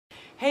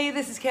Hey,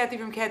 this is Kathy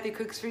from Kathy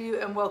Cooks For You,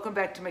 and welcome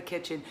back to my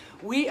kitchen.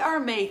 We are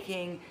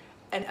making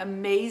an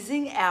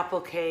amazing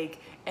apple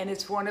cake, and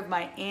it's one of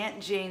my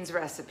Aunt Jane's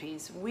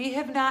recipes. We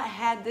have not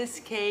had this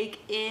cake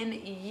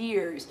in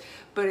years,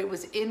 but it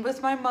was in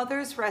with my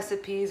mother's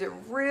recipes, a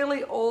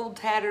really old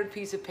tattered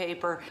piece of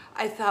paper.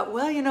 I thought,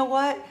 well, you know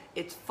what?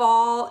 It's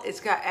fall,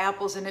 it's got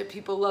apples in it.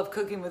 People love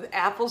cooking with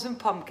apples and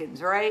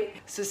pumpkins, right?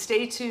 So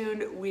stay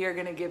tuned. We are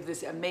gonna give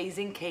this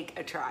amazing cake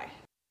a try.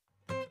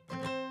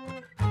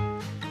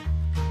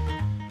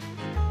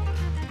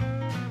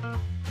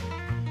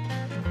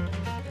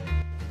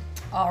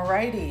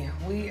 Alrighty,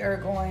 we are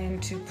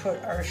going to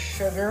put our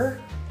sugar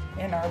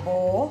in our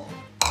bowl,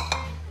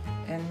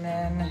 and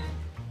then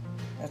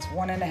that's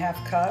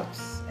 1.5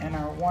 cups, and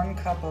our 1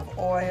 cup of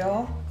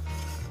oil.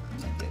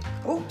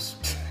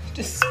 Oops,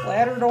 just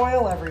splattered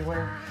oil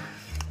everywhere.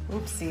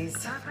 Oopsies.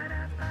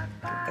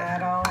 Put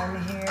that all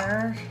in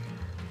here.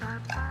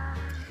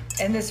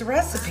 And this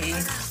recipe,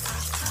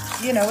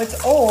 you know,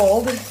 it's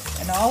old,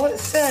 and all it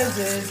says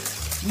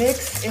is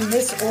mix in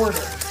this order.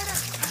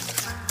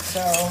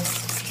 So,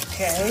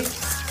 okay,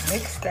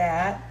 mix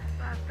that.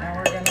 Now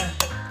we're gonna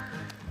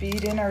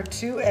beat in our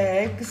 2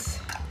 eggs.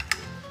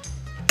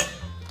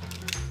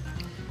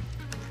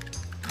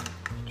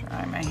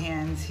 Dry my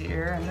hands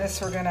here, and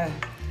this we're gonna,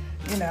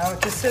 you know,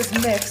 it just says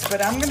mix,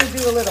 but I'm gonna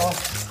do a little,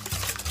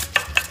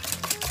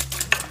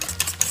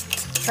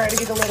 try to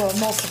get a little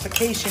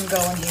emulsification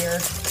going here.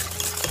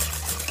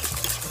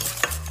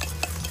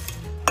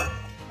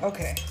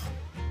 Okay.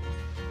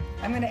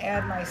 I'm gonna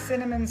add my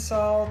cinnamon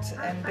salt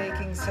and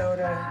baking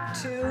soda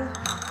to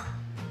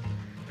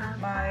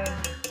my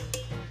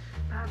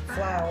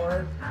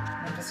flour.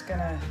 I'm just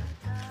gonna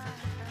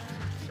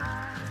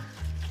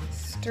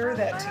stir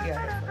that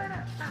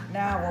together.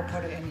 Now we'll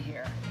put it in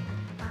here.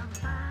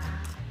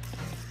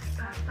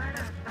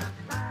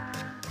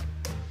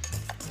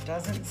 It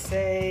doesn't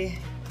say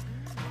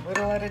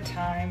little at a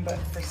time, but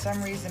for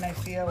some reason I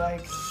feel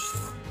like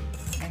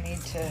I need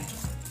to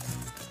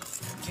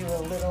do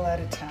a little at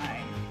a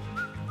time.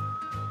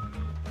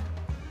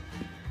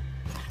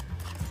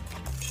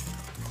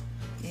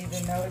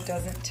 Even though it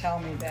doesn't tell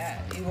me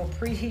that. You will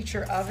preheat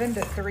your oven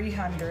to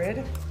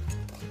 300.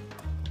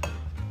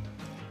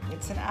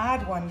 It's an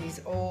odd one,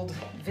 these old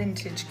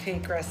vintage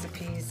cake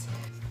recipes.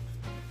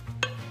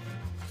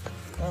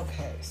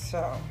 Okay,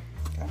 so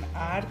got an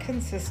odd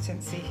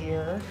consistency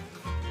here.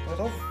 A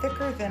little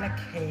thicker than a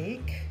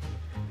cake.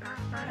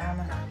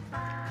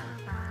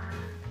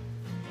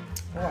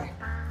 Boy,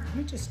 let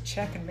me just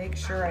check and make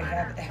sure I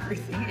have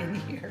everything in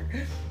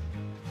here.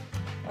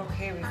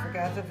 Okay, we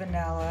forgot the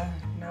vanilla.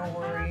 No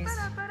worries,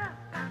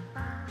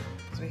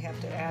 because we have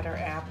to add our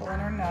apple and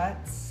our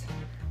nuts.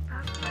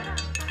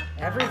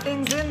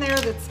 Everything's in there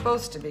that's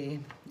supposed to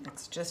be.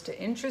 It's just an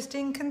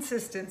interesting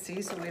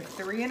consistency. So we have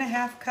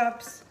 3.5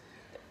 cups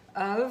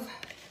of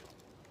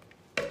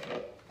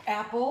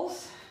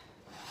apples.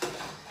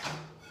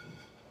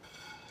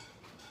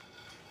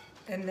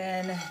 And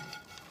then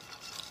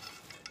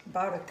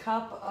about 1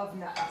 cup of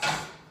nuts.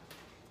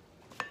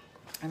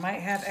 I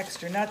might have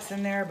extra nuts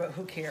in there, but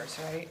who cares,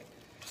 right?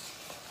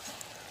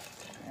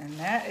 And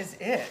that is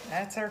it.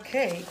 That's our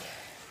cake.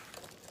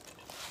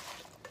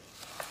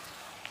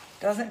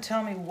 Doesn't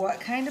tell me what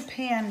kind of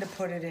pan to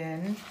put it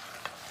in.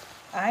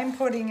 I'm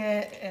putting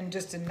it in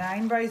just a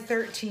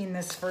 9x13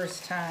 this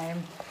first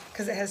time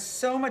because it has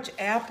so much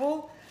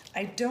apple.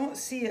 I don't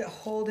see it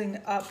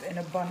holding up in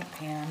a bundt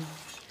pan.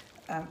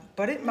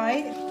 But it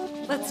might.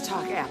 Let's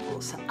talk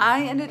apples.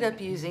 I ended up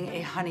using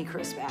a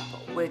Honeycrisp apple,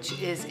 which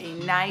is a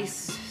nice,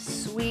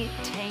 sweet,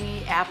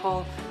 tangy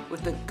apple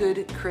with a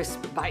good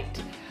crisp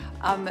bite.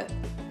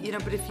 You know,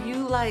 but if you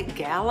like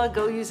Gala,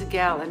 go use a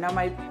Gala. Now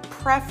my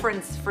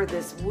preference for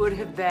this would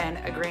have been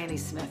a Granny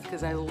Smith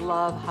because I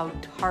love how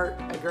tart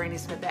a Granny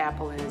Smith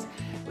apple is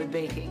with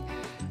baking.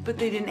 But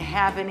they didn't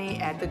have any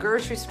at the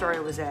grocery store I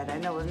was at. I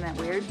know, isn't that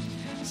weird?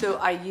 So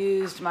I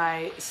used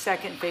my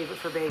second favorite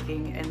for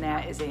baking, and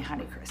that is a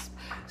Honeycrisp.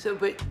 So,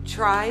 but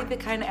try the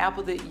kind of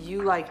apple that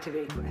you like to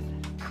bake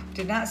with.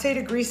 Did not say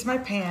to grease my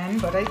pan,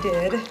 but I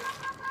did.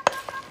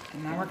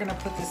 And now we're gonna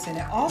put this in.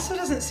 It also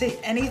doesn't say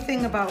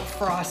anything about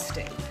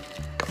frosting.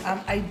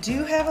 I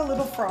do have a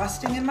little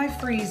frosting in my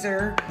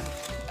freezer,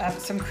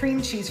 some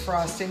cream cheese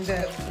frosting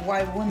that,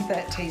 why wouldn't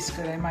that taste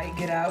good? I might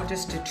get out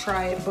just to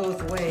try it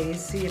both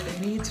ways, see if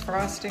it needs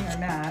frosting or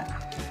not.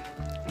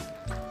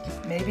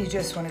 Maybe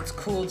just when it's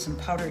cooled, some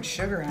powdered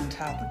sugar on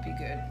top would be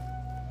good.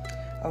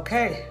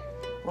 Okay,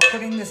 we're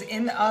putting this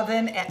in the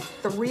oven at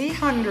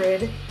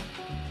 300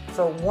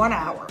 for 1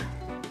 hour.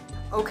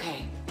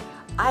 Okay,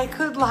 I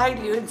could lie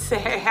to you and say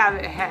I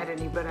haven't had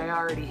any, but I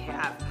already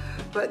have.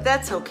 But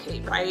that's okay,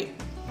 right?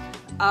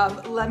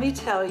 Let me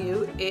tell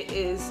you, it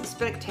is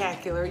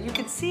spectacular. You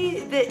can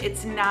see that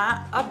it's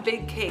not a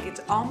big cake.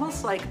 It's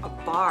almost like a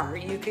bar.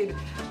 You could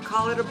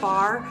call it a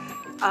bar.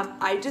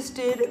 I just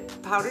did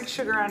powdered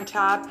sugar on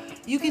top.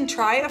 You can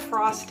try a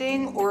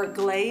frosting or a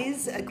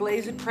glaze. A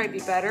glaze would probably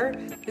be better.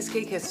 This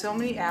cake has so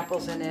many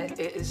apples in it.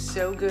 It is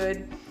so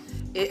good.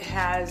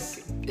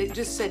 it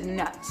just said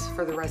nuts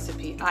for the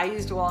recipe. I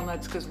used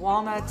walnuts because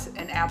walnuts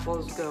and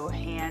apples go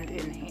hand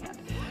in hand.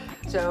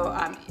 So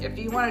if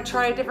you want to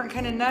try a different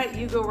kind of nut,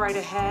 you go right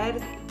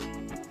ahead.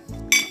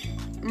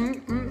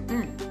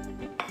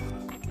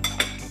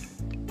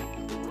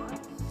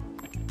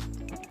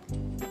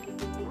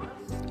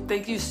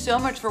 Thank you so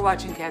much for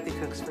watching Kathy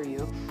Cooks For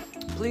You.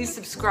 Please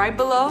subscribe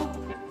below,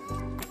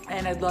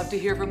 and I'd love to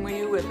hear from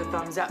you with a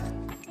thumbs up.